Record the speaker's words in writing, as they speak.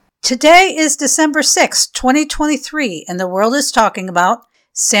Today is December 6, 2023, and the world is talking about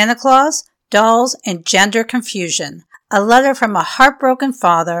Santa Claus, dolls, and gender confusion. A letter from a heartbroken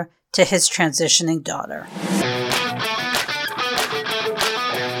father to his transitioning daughter.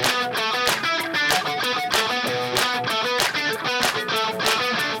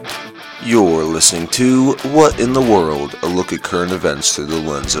 You're listening to What in the World? A look at current events through the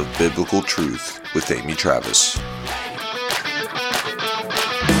lens of biblical truth with Amy Travis.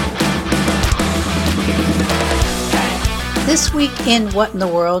 This week in What in the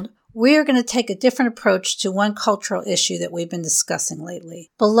World, we are going to take a different approach to one cultural issue that we've been discussing lately.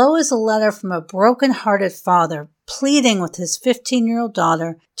 Below is a letter from a broken-hearted father pleading with his 15-year-old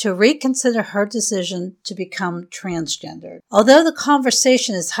daughter to reconsider her decision to become transgendered. Although the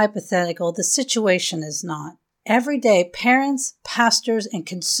conversation is hypothetical, the situation is not. Every day, parents, pastors, and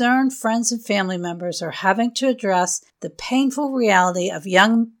concerned friends and family members are having to address the painful reality of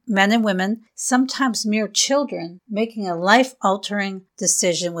young men and women, sometimes mere children, making a life-altering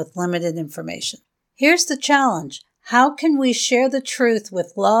decision with limited information. Here's the challenge. How can we share the truth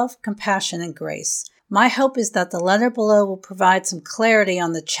with love, compassion, and grace? My hope is that the letter below will provide some clarity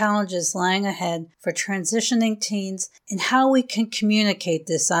on the challenges lying ahead for transitioning teens and how we can communicate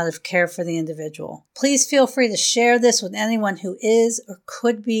this out of care for the individual. Please feel free to share this with anyone who is or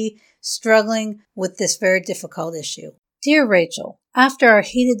could be struggling with this very difficult issue. Dear Rachel, after our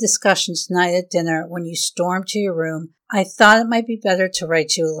heated discussion tonight at dinner when you stormed to your room, I thought it might be better to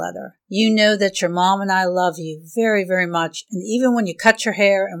write you a letter. You know that your mom and I love you very, very much, and even when you cut your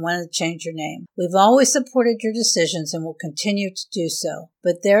hair and wanted to change your name. We've always supported your decisions and will continue to do so,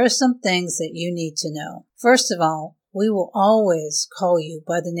 but there are some things that you need to know. First of all, we will always call you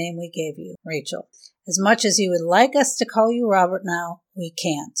by the name we gave you, Rachel. As much as you would like us to call you Robert now, we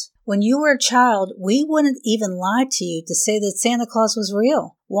can't. When you were a child, we wouldn't even lie to you to say that Santa Claus was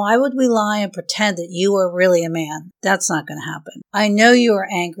real. Why would we lie and pretend that you were really a man? That's not going to happen. I know you are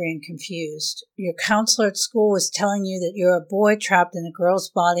angry and confused. Your counselor at school was telling you that you're a boy trapped in a girl's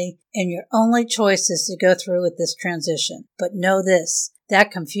body and your only choice is to go through with this transition. But know this,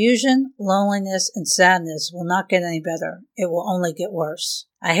 that confusion, loneliness, and sadness will not get any better. It will only get worse.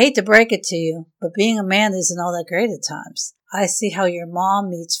 I hate to break it to you, but being a man isn't all that great at times. I see how your mom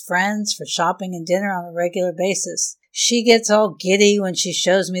meets friends for shopping and dinner on a regular basis. She gets all giddy when she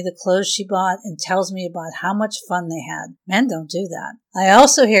shows me the clothes she bought and tells me about how much fun they had. Men don't do that. I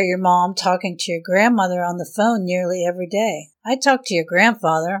also hear your mom talking to your grandmother on the phone nearly every day. I talk to your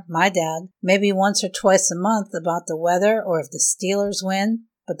grandfather, my dad, maybe once or twice a month about the weather or if the Steelers win.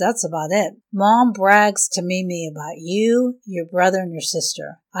 But that's about it. Mom brags to Mimi about you, your brother, and your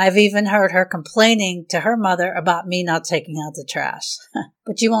sister. I've even heard her complaining to her mother about me not taking out the trash.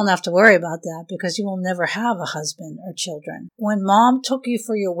 But you won't have to worry about that because you will never have a husband or children. When Mom took you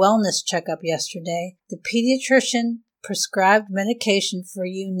for your wellness checkup yesterday, the pediatrician prescribed medication for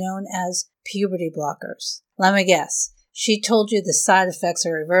you known as puberty blockers. Let me guess. She told you the side effects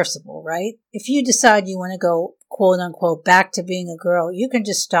are reversible, right? If you decide you want to go, quote-unquote, back to being a girl, you can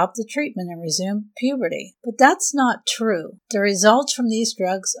just stop the treatment and resume puberty. But that's not true. The results from these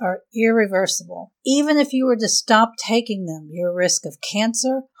drugs are irreversible. Even if you were to stop taking them, your risk of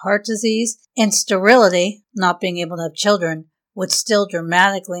cancer, heart disease, and sterility, not being able to have children, would still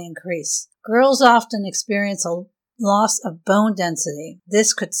dramatically increase. Girls often experience a loss of bone density.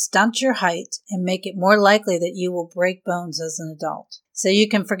 This could stunt your height and make it more likely that you will break bones as an adult. So you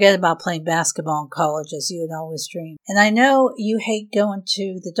can forget about playing basketball in college as you had always dreamed. And I know you hate going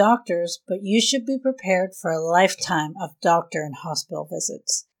to the doctors, but you should be prepared for a lifetime of doctor and hospital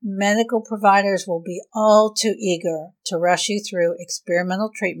visits. Medical providers will be all too eager to rush you through experimental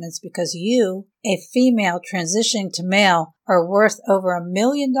treatments because you, a female transitioning to male, are worth over $1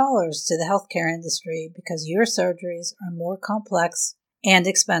 million to the healthcare industry because your surgeries are more complex and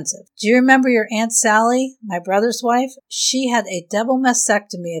expensive. Do you remember your Aunt Sally, my brother's wife? She had a double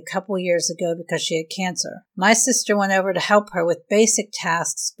mastectomy a couple years ago because she had cancer. My sister went over to help her with basic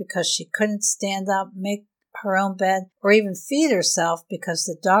tasks because she couldn't stand up, make her own bed, or even feed herself because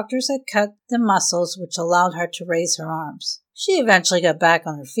the doctors had cut the muscles which allowed her to raise her arms. She eventually got back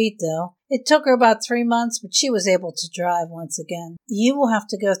on her feet, though. It took her about 3 months, but she was able to drive once again. You will have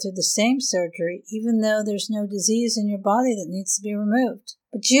to go through the same surgery, even though there's no disease in your body that needs to be removed.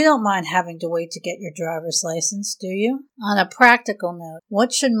 But you don't mind having to wait to get your driver's license, do you? On a practical note,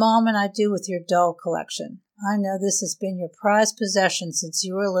 what should Mom and I do with your doll collection? I know this has been your prized possession since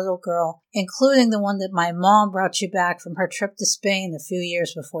you were a little girl, including the one that my mom brought you back from her trip to Spain a few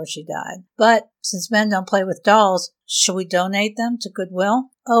years before she died. But since men don't play with dolls, should we donate them to Goodwill?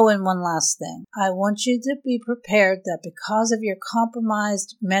 Oh, and one last thing. I want you to be prepared that because of your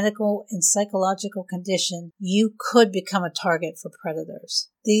compromised medical and psychological condition, you could become a target for predators.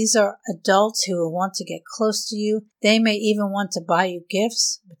 These are adults who will want to get close to you. They may even want to buy you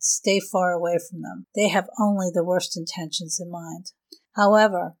gifts, but stay far away from them. They have only the worst intentions in mind.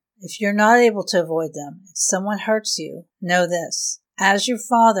 However, if you're not able to avoid them and someone hurts you, know this. As your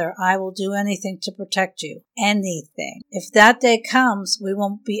father, I will do anything to protect you. Anything. If that day comes, we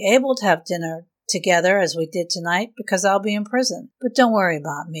won't be able to have dinner together as we did tonight because I'll be in prison. But don't worry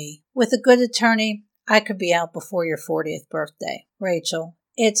about me. With a good attorney, I could be out before your 40th birthday. Rachel,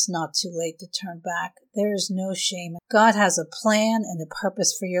 it's not too late to turn back. There is no shame. God has a plan and a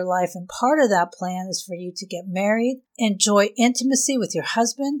purpose for your life, and part of that plan is for you to get married, enjoy intimacy with your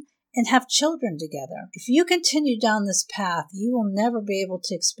husband, and have children together. If you continue down this path, you will never be able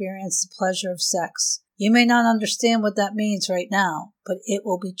to experience the pleasure of sex. You may not understand what that means right now, but it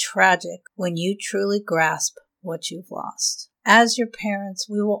will be tragic when you truly grasp what you've lost. As your parents,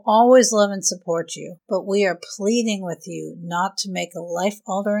 we will always love and support you, but we are pleading with you not to make a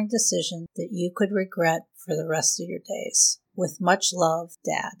life-altering decision that you could regret for the rest of your days. With much love,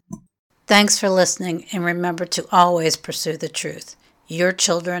 Dad. Thanks for listening, and remember to always pursue the truth. Your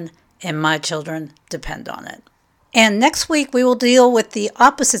children and my children depend on it. And next week, we will deal with the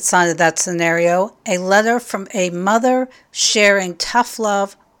opposite side of that scenario, a letter from a mother sharing tough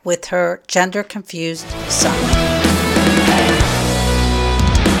love with her gender-confused son.